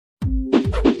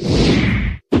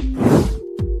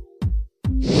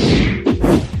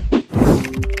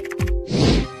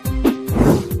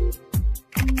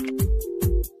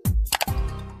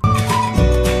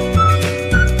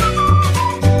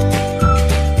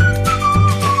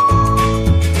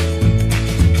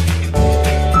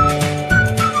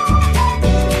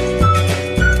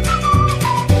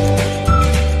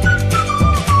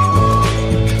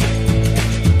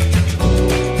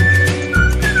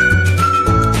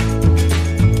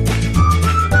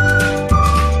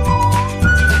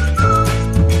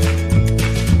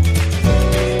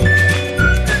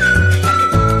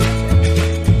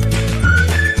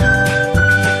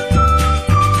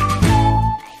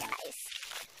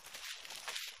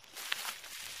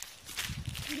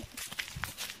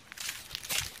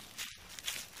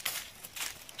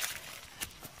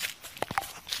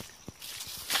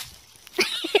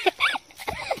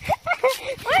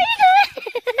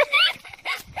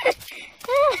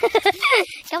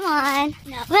Come on.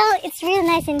 No. Well, it's real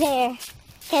nice in there.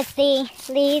 Because the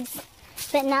leaves,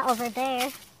 but not over there.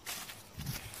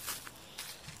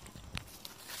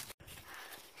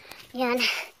 Yan.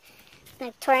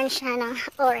 Nag-turn siya ng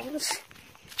orange.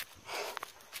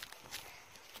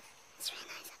 It's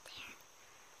really nice up there.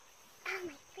 Oh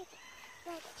my freaking.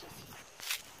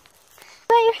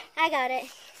 Look, I got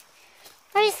it.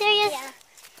 are you serious? Yeah.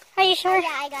 Are you sure? Oh,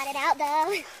 yeah, I got it out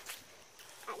though.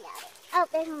 I got it. Oh,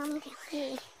 there's one.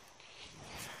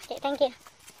 Okay, thank you.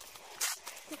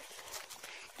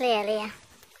 Leah.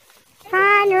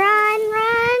 Run, run,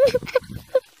 run!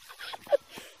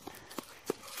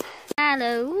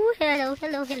 Hello.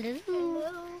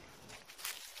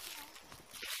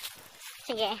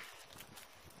 Sige.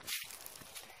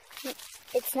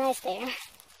 It's nice there.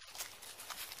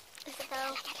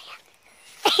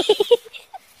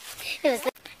 It was.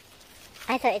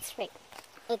 I thought it's fake.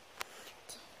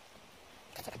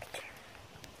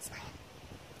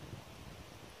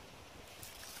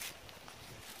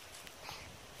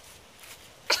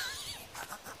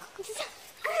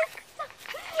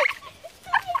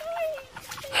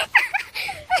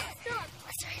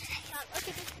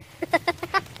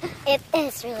 It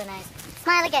is really nice.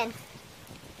 Smile again.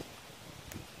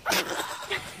 She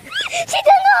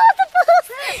don't know how to pose.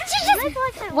 She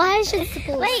just. Why should she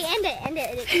pose? Wait, end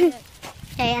it.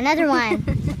 Okay, another one.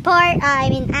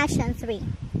 Action 3.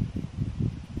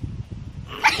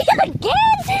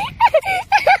 Again?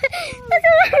 That's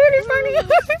really funny.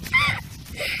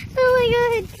 Oh my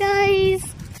god, guys.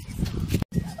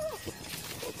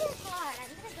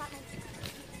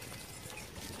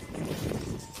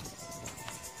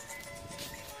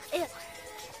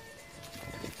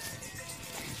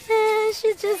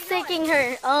 She's just taking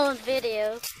her own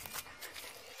video.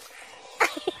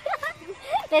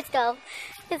 Let's go.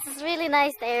 This is really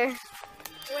nice there.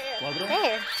 Where?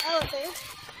 There. Oh, there.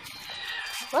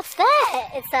 What's that?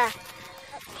 It's a...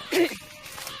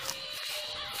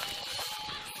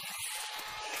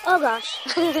 Oh gosh.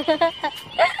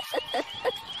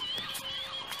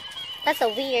 That's a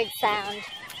weird sound.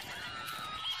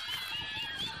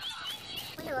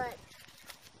 Look.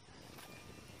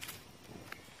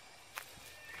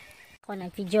 Ako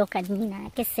nag-video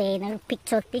kanina kasi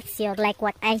nag-picture like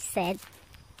what I said.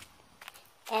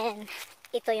 And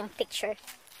ito yung picture.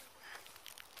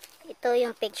 Ito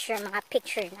yung picture, mga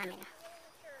picture namin.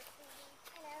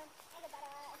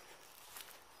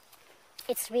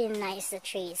 It's really nice, the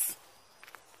trees.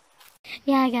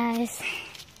 Yeah, guys.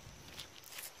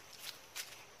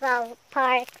 Well,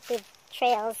 park with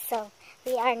trails, so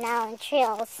we are now in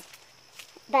trails.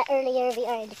 But earlier we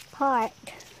are in the park.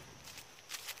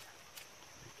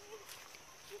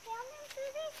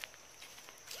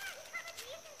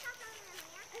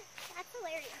 That's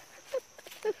hilarious.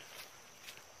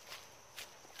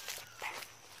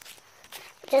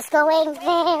 Just going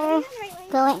there.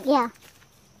 Yeah.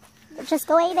 Just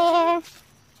going there.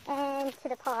 And to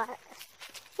the park.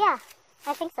 Yeah,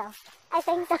 I think so. Yeah,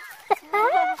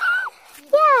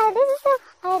 this is the...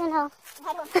 I don't know.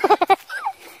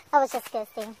 I was just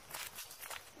guessing.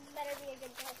 Better be a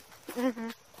good guess.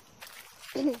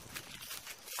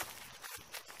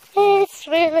 It's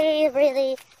really,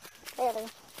 really, really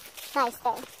nice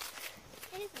there.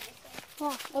 It is nice there.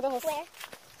 Yeah, it is. Where?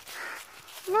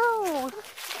 No.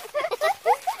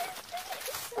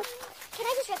 Can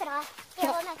I just rip it off?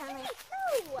 Here, hold my camera.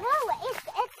 No,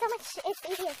 it's so much, it's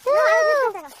easier. No.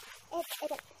 No, it's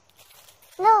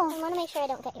No. I want to make sure I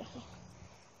don't get your hair.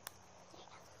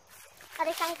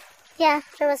 Other side? Yeah,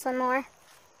 there was one more.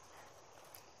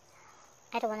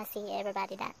 I don't want to see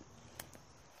everybody that.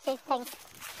 Okay, thanks.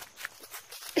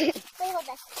 Wait, hold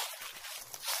this.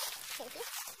 Thank you.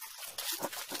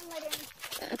 What am I doing?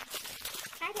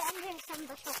 Try to under some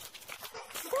bushel.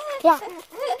 Yeah.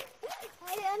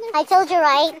 I told you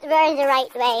right. We're in the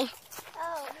right way.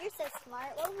 Oh, you're so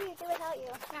smart. What would we do without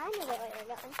you? I knew where we were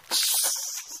going.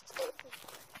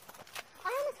 I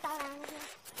almost fell down here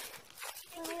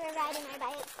when we were riding our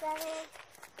bikes.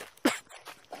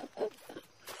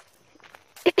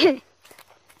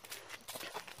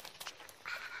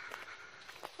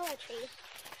 Poetry.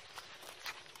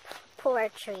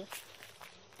 Poetry.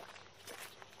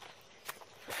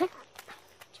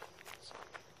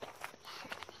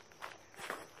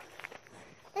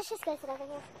 Let's just go sit over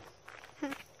here.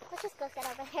 Let's just go sit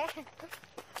over here.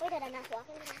 We did enough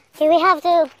walking. Okay, we have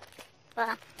to.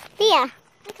 Tia.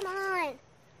 Hey, come on.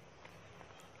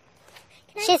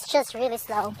 She's just really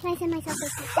slow. Can I send myself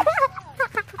those pictures?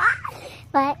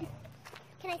 But,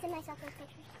 Can I send myself those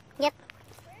pictures? yep.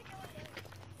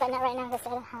 But not right now because I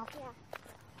don't have. Yeah.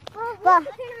 Well, Turn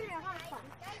on our hot one.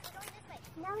 Guys, we're going this way.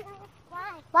 No,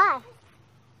 Why? Why?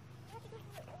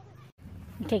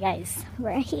 Okay guys,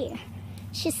 we're here.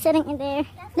 She's sitting in there.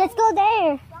 Let's go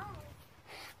there.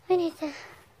 We need to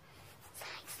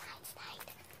slide.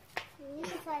 You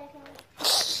can slide if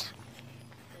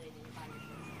you want.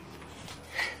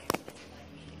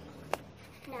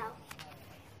 No.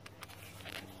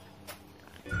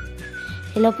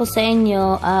 Hello po sa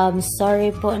inyo.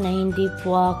 Sorry po na hindi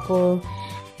po ako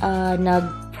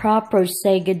nag-proper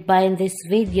say goodbye in this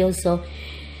video. So,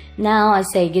 now I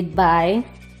say goodbye.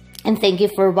 And thank you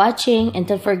for watching. And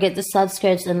don't forget to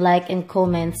subscribe and like and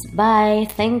comments. Bye!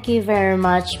 Thank you very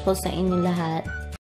much po sa inyo lahat.